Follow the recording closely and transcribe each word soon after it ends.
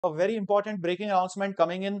a very important breaking announcement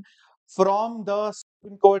coming in from the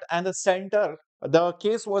Supreme Court and the center. The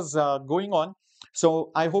case was going on.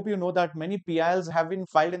 So I hope you know that many PILs have been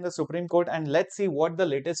filed in the Supreme Court, and let's see what the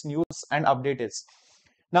latest news and update is.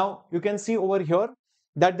 Now you can see over here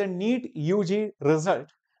that the NEET UG result,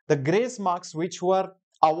 the grace marks which were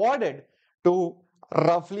awarded to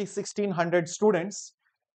roughly 1600 students,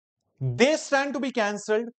 they stand to be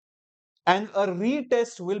cancelled, and a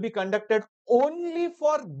retest will be conducted only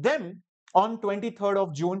for them on 23rd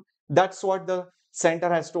of June. That's what the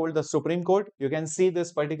center has told the Supreme Court. You can see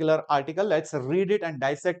this particular article. Let's read it and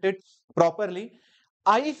dissect it properly.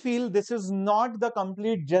 I feel this is not the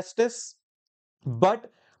complete justice,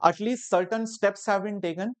 but at least certain steps have been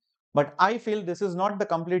taken. But I feel this is not the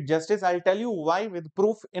complete justice. I'll tell you why with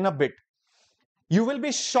proof in a bit. You will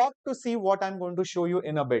be shocked to see what I'm going to show you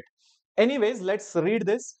in a bit. Anyways, let's read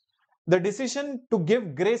this. The decision to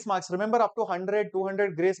give grace marks, remember up to 100,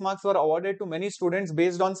 200 grace marks were awarded to many students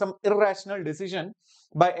based on some irrational decision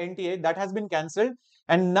by NTA, that has been cancelled.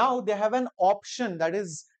 And now they have an option, that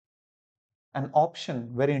is an option,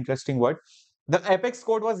 very interesting word. The apex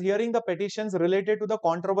court was hearing the petitions related to the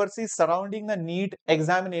controversies surrounding the NEET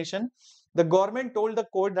examination. The government told the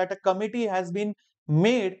court that a committee has been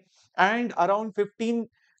made and around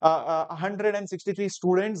 1,563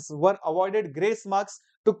 students were awarded grace marks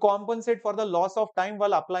to compensate for the loss of time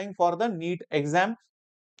while applying for the NEET exam.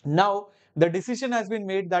 Now, the decision has been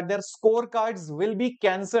made that their scorecards will be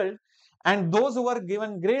cancelled, and those who were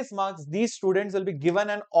given grace marks, these students will be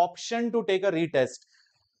given an option to take a retest.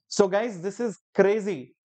 So guys, this is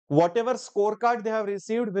crazy. Whatever scorecard they have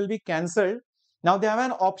received will be cancelled. Now they have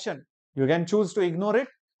an option. You can choose to ignore it,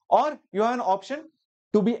 or you have an option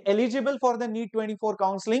to be eligible for the NEET 24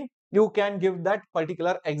 counseling. You can give that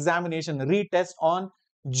particular examination retest on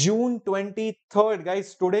June 23rd.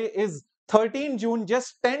 Guys, today is 13 June,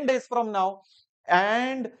 just 10 days from now,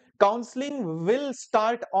 and counseling will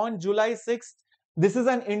start on July 6th. This is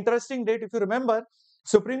an interesting date. If you remember,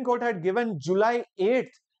 Supreme Court had given July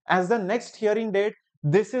 8th as the next hearing date.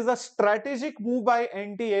 This is a strategic move by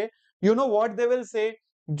NTA. You know what they will say?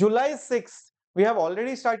 July 6th, we have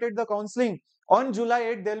already started the counseling. On July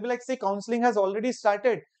 8th, they'll be like, see, counseling has already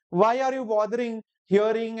started. Why are you bothering?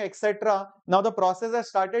 Hearing, etc. Now the process has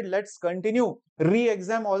started. Let's continue.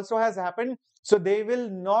 Re-exam also has happened. So they will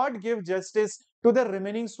not give justice to the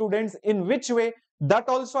remaining students. In which way? That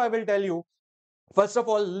also I will tell you. First of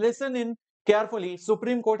all, listen in carefully.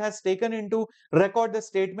 Supreme Court has taken into record the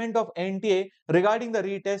statement of NTA regarding the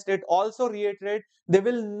retest. It also reiterated they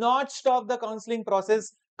will not stop the counseling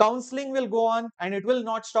process. Counseling will go on and it will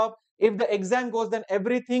not stop. If the exam goes, then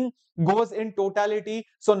everything goes in totality.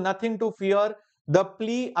 So nothing to fear. The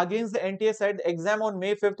plea against the NTA said the exam on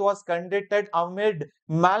May 5th was conducted amid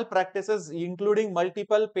malpractices, including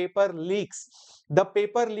multiple paper leaks. The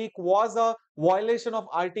paper leak was a violation of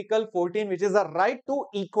Article 14, which is a right to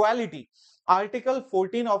equality. Article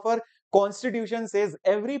 14 of our Constitution says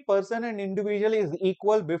every person and individual is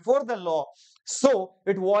equal before the law. So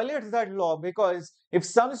it violates that law, because if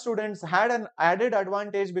some students had an added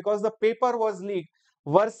advantage because the paper was leaked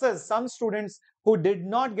versus some students who did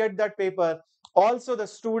not get that paper, also the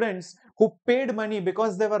students who paid money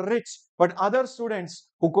because they were rich, but other students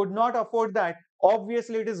who could not afford that,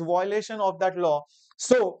 obviously it is violation of that law.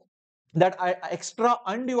 So that extra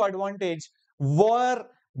undue advantage were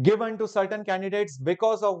given to certain candidates,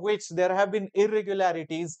 because of which there have been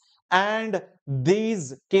irregularities, and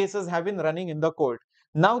these cases have been running in the court.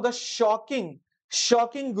 Now the shocking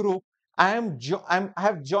group, I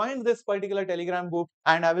have joined this particular Telegram group,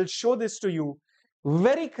 and I will show this to you.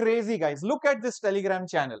 Very crazy, guys. Look at this Telegram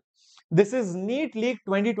channel. This is NEET League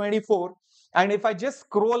 2024, and if I just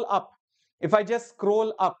scroll up,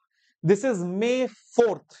 this is May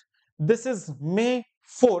 4th. This is May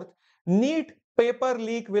 4th. NEET paper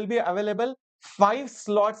leak will be available. 5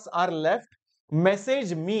 slots are left.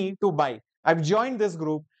 Message me to buy. I've joined this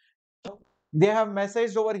group. They have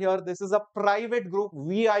messaged over here. This is a private group,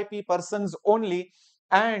 VIP persons only.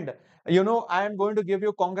 And you know, I am going to give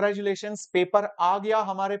you congratulations. Paper aa gaya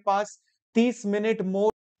hamare paas. 30 minutes more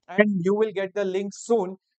and you will get the link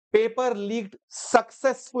soon. Paper leaked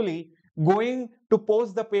successfully. Going to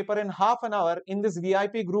post the paper in half an hour in this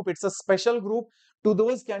VIP group. It's a special group to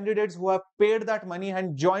those candidates who have paid that money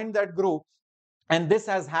and joined that group. And this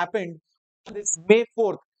has happened this May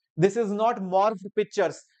 4th. This is not morphed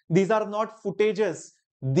pictures. These are not footages.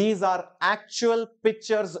 These are actual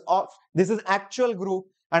pictures of, this is actual group,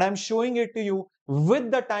 and I'm showing it to you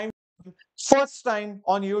with the time, first time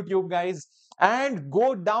on YouTube, guys. And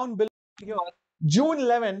go down below here, June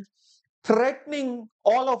 11th, threatening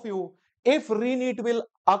all of you. If ReNEET will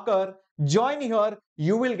occur, join here,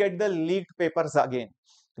 you will get the leaked papers again.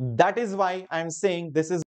 That is why I'm saying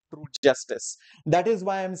this is true justice. That is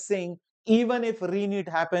why I'm saying even if ReNEET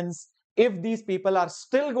happens, if these people are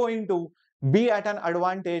still going to be at an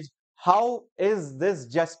advantage, how is this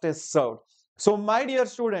justice served? So, my dear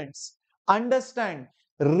students, understand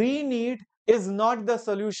ReNEET is not the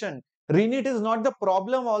solution. ReNEET is not the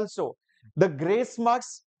problem also. The grace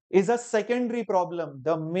marks is a secondary problem.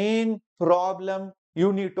 The main problem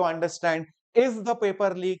you need to understand is the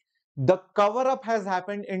paper leak. The cover up has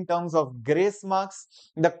happened in terms of grace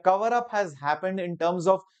marks. The cover up has happened in terms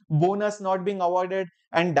of bonus not being awarded,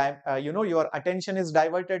 and your attention is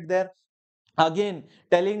diverted there. Again,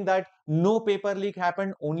 telling that no paper leak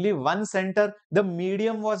happened, only one center, the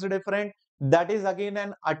medium was different. That is again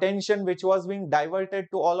an attention which was being diverted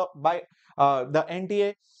to all of, by the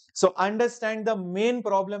NTA. So understand the main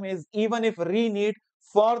problem is even if ReNEET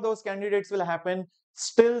for those candidates will happen,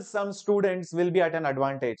 still some students will be at an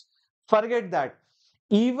advantage. Forget that.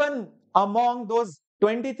 Even among those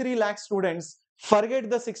 23 lakh students, forget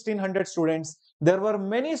the 1600 students, there were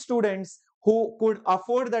many students who could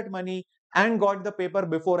afford that money and got the paper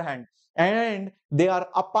beforehand, and they are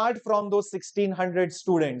apart from those 1600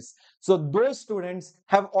 students. So those students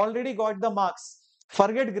have already got the marks.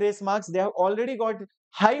 Forget grace marks, they have already got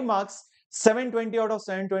high marks, 720 out of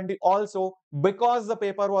 720 also, because the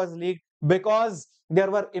paper was leaked, because there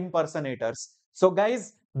were impersonators. So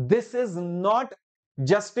guys, this is not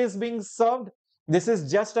justice being served. This is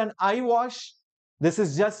just an eyewash. This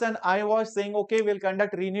is just an eyewash saying, okay, we'll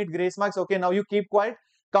conduct ReNEET grace marks. Okay, now you keep quiet.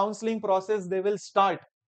 Counseling process, they will start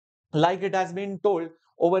like it has been told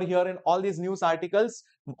over here in all these news articles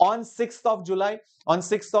on 6th of July, on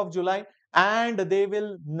 6th of July, and they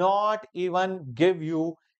will not even give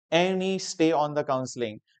you any stay on the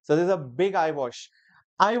counseling. So there's a big eyewash.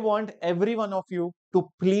 I want every one of you to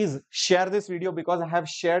please share this video because I have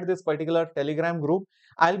shared this particular Telegram group.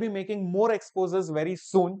 I'll be making more exposes very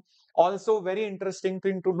soon. Also, very interesting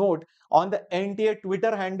thing to note on the NTA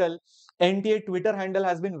Twitter handle. NTA Twitter handle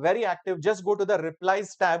has been very active. Just go to the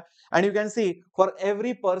replies tab and you can see for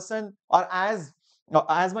every person or as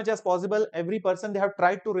much as possible, every person they have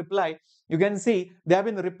tried to reply. You can see they have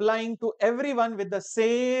been replying to everyone with the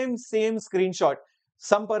same screenshot.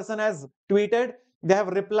 Some person has tweeted, they have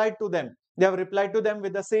replied to them. They have replied to them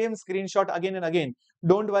with the same screenshot again and again.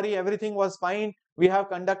 Don't worry, everything was fine. We have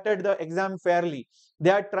conducted the exam fairly. They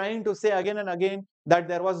are trying to say again and again that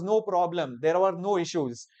there was no problem. There were no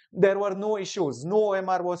issues. There were no issues. No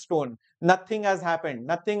OMR was torn. Nothing has happened.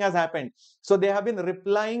 Nothing has happened. So they have been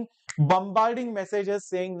replying, bombarding messages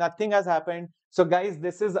saying nothing has happened. So guys,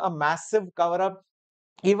 this is a massive cover up.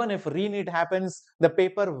 Even if ReNEET happens, the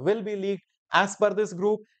paper will be leaked as per this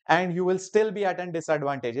group and you will still be at a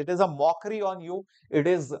disadvantage. It is a mockery on you. It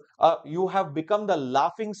is, you have become the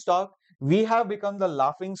laughing stock. We have become the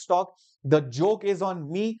laughing stock. The joke is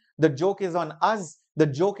on me. The joke is on us. The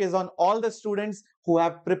joke is on all the students who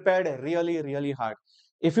have prepared really hard.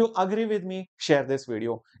 If you agree with me, share this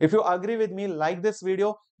video. If you agree with me, like this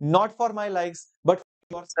video, not for my likes, but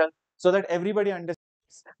for yourself, so that everybody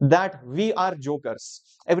understands that we are jokers.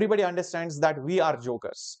 Everybody understands that we are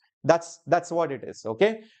jokers. That's what it is.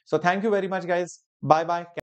 Okay. So thank you very much, guys. Bye bye.